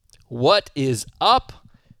What is up?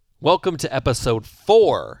 Welcome to episode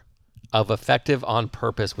 4 of Effective on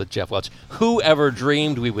Purpose with Jeff Welch. Who ever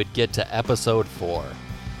dreamed we would get to episode 4?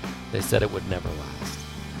 They said it would never last.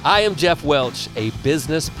 I am Jeff Welch, a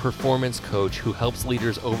business performance coach who helps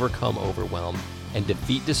leaders overcome overwhelm and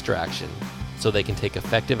defeat distraction so they can take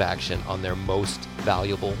effective action on their most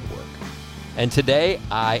valuable work. And today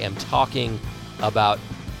I am talking about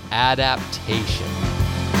adaptation.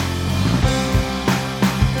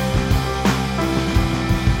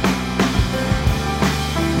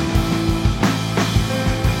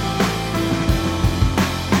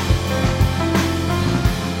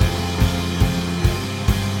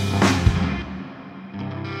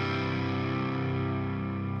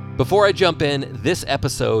 Before I jump in, this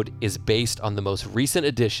episode is based on the most recent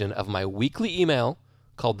edition of my weekly email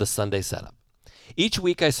called the Sunday Setup. Each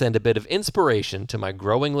week I send a bit of inspiration to my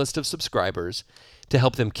growing list of subscribers to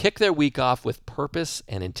help them kick their week off with purpose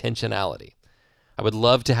and intentionality. I would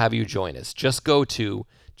love to have you join us. Just go to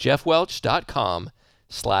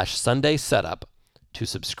jeffwelch.com/Sunday Setup to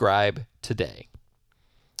subscribe today.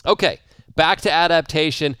 Okay, back to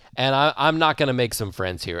adaptation, and I'm not going to make some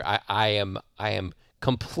friends here. I am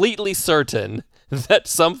completely certain that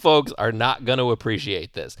some folks are not going to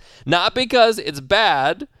appreciate this. Not because it's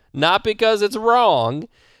bad, not because it's wrong,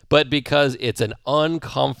 but because it's an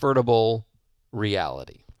uncomfortable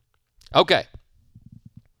reality. Okay.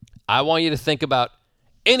 I want you to think about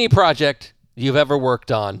any project you've ever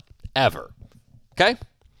worked on, ever. Okay?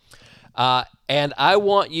 And I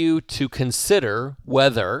want you to consider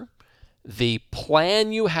whether the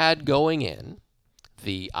plan you had going in,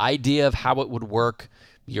 the idea of how it would work,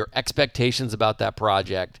 your expectations about that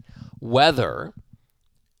project, whether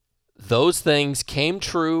those things came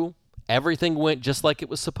true, everything went just like it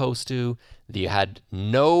was supposed to, you had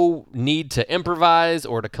no need to improvise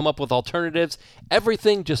or to come up with alternatives,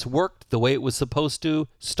 everything just worked the way it was supposed to,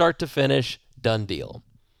 start to finish, done deal.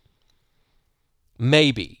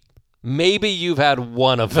 Maybe you've had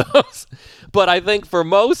one of those, but I think for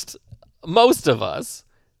most of us,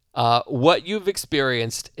 what you've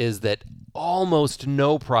experienced is that almost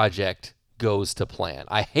no project goes to plan.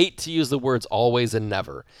 I hate to use the words always and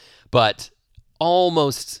never, but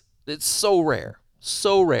almost, it's so rare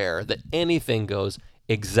that anything goes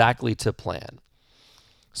exactly to plan.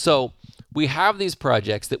 So we have these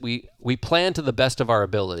projects that we plan to the best of our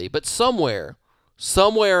ability, but somewhere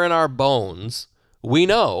in our bones, we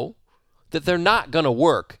know that they're not going to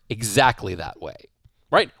work exactly that way.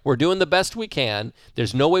 Right? We're doing the best we can.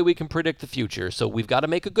 There's no way we can predict the future, so we've got to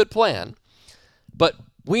make a good plan. But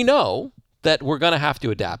we know that we're going to have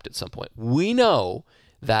to adapt at some point. We know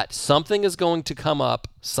that something is going to come up,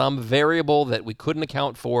 some variable that we couldn't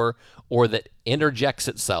account for or that interjects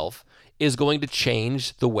itself is going to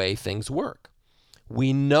change the way things work.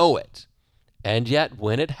 We know it. And yet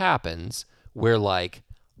when it happens, we're like,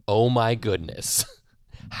 oh my goodness,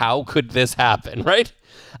 how could this happen, right?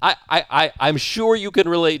 I'm sure you can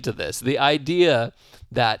relate to this. The idea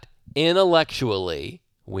that intellectually,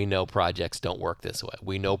 we know projects don't work this way.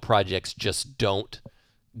 We know projects just don't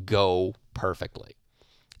go perfectly.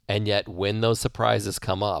 And yet when those surprises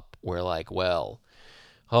come up, we're like, well,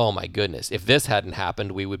 oh my goodness, if this hadn't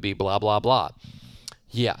happened, we would be blah, blah, blah.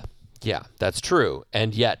 Yeah, that's true.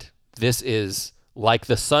 And yet this is like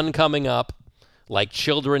the sun coming up, like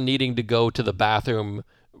children needing to go to the bathroom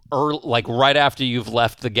like right after you've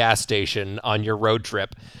left the gas station on your road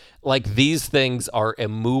trip. Like these things are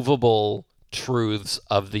immovable truths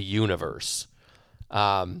of the universe.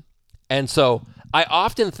 And so I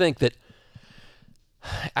often think that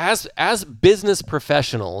as business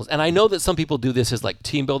professionals, and I know that some people do this as like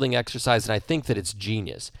team building exercise, and I think that it's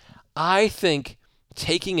genius. I think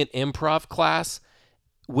taking an improv class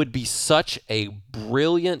would be such a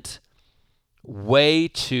brilliant way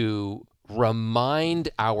to remind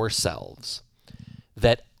ourselves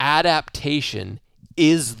that adaptation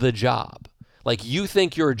is the job. Like you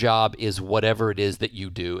think your job is whatever it is that you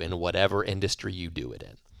do in whatever industry you do it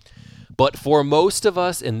in. But for most of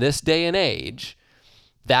us in this day and age,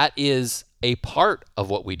 that is a part of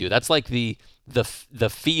what we do. That's like the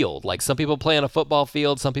field. Like some people play on a football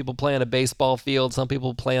field, some people play on a baseball field, some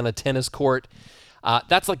people play on a tennis court.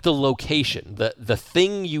 That's like the location. The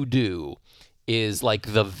thing you do is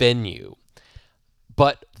like the venue.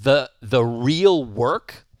 But the real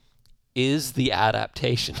work is the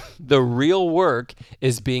adaptation. The real work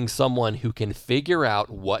is being someone who can figure out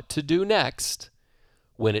what to do next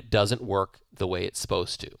when it doesn't work the way it's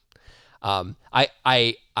supposed to.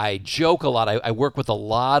 I joke a lot. I work with a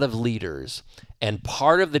lot of leaders, and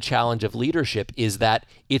part of the challenge of leadership is that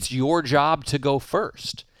it's your job to go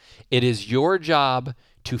first. It is your job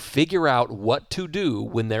to figure out what to do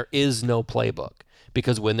when there is no playbook.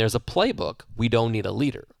 Because when there's a playbook, we don't need a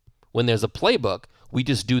leader. When there's a playbook, we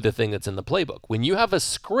just do the thing that's in the playbook. When you have a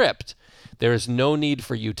script, there is no need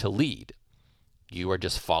for you to lead. You are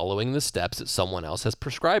just following the steps that someone else has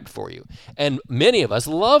prescribed for you. And many of us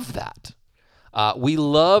love that. We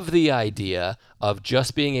love the idea of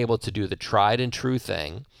just being able to do the tried and true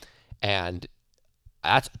thing, and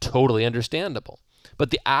that's totally understandable.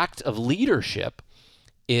 But the act of leadership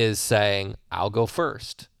is saying, I'll go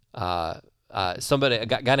first. A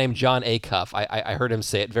guy named John Acuff, I heard him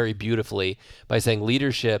say it very beautifully by saying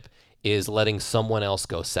leadership is letting someone else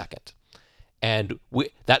go second. And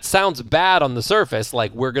that sounds bad on the surface,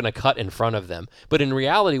 like we're going to cut in front of them. But in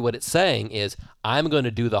reality, what it's saying is, I'm going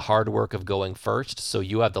to do the hard work of going first, so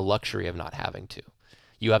you have the luxury of not having to.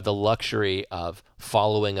 You have the luxury of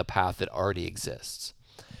following a path that already exists.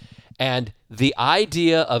 And the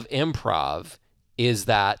idea of improv is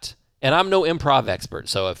that, and I'm no improv expert,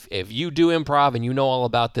 so if you do improv and you know all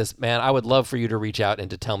about this, man, I would love for you to reach out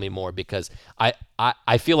and to tell me more, because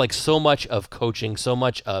I feel like so much of coaching, so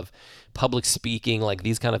much of public speaking, like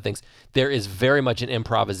these kind of things, there is very much an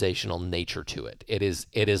improvisational nature to it. It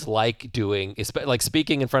is like doing, like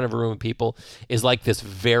speaking in front of a room of people is like this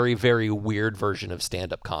very, very weird version of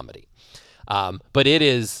stand-up comedy. But it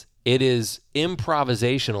is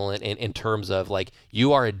improvisational in terms of like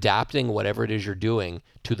you are adapting whatever it is you're doing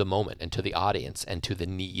to the moment and to the audience and to the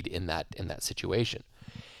need in that situation.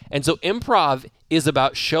 And so improv is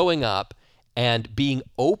about showing up and being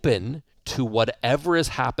open to whatever is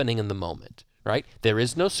happening in the moment, right? There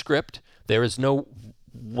is no script. There is no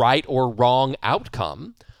right or wrong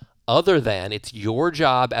outcome other than it's your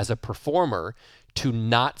job as a performer to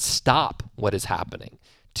not stop what is happening,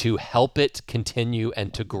 to help it continue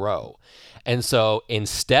and to grow. And so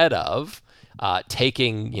instead of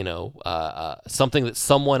taking, something that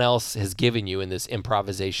someone else has given you in this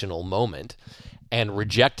improvisational moment and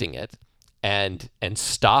rejecting it and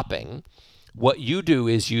stopping, what you do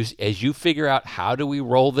is as you figure out, how do we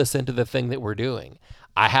roll this into the thing that we're doing?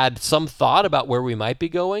 I had some thought about where we might be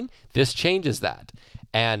going. This changes that.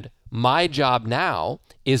 And my job now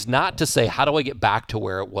is not to say, how do I get back to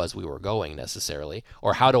where it was we were going necessarily,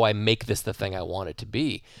 or how do I make this the thing I want it to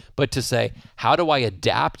be, but to say, how do I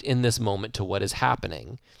adapt in this moment to what is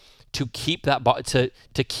happening to keep that ball, to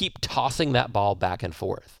keep tossing that ball back and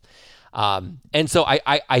forth. And so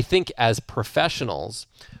I think as professionals,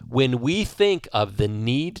 when we think of the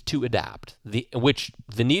need to adapt, the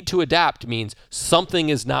need to adapt means something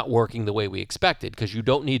is not working the way we expected, because you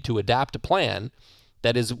don't need to adapt a plan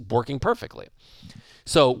that is working perfectly.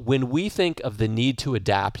 So when we think of the need to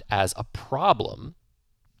adapt as a problem,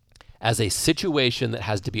 as a situation that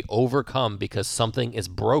has to be overcome because something is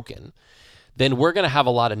broken, then we're going to have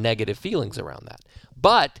a lot of negative feelings around that.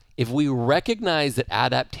 But if we recognize that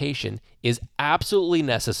adaptation is absolutely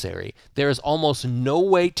necessary, there is almost no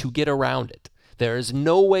way to get around it. There is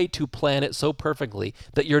no way to plan it so perfectly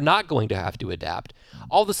that you're not going to have to adapt.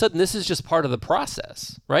 All of a sudden, this is just part of the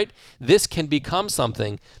process, right? This can become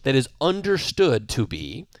something that is understood to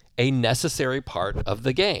be a necessary part of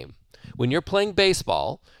the game. When you're playing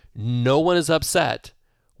baseball, no one is upset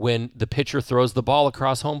when the pitcher throws the ball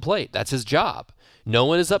across home plate. That's his job. No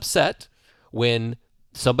one is upset when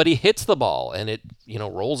somebody hits the ball and it,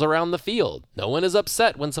 rolls around the field. No one is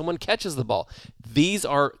upset when someone catches the ball. These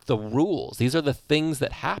are the rules. These are the things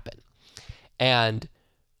that happen. And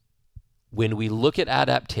when we look at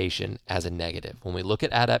adaptation as a negative, when we look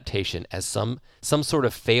at adaptation as some sort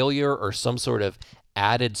of failure or some sort of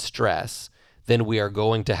added stress, then we are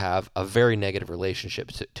going to have a very negative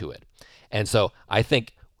relationship to it. And so I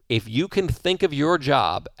think if you can think of your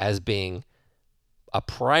job as being a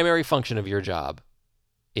primary function of your job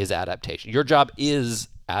is adaptation. Your job is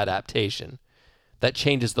adaptation. That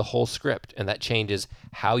changes the whole script, and that changes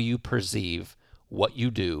how you perceive what you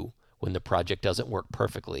do when the project doesn't work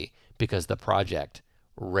perfectly, because the project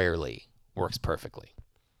rarely works perfectly.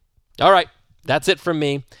 All right, that's it from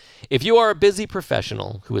me. If you are a busy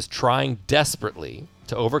professional who is trying desperately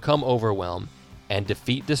to overcome overwhelm and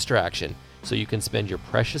defeat distraction so you can spend your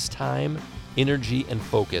precious time, energy, and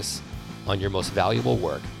focus on your most valuable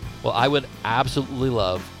work, well, I would absolutely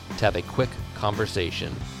love to have a quick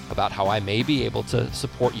conversation about how I may be able to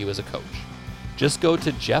support you as a coach. Just go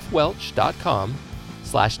to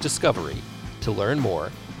jeffwelch.com/discovery to learn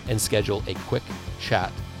more and schedule a quick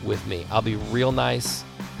chat with me. I'll be real nice.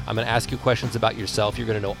 I'm going to ask you questions about yourself. You're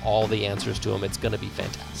going to know all the answers to them. It's going to be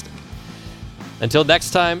fantastic. Until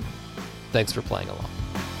next time, thanks for playing along.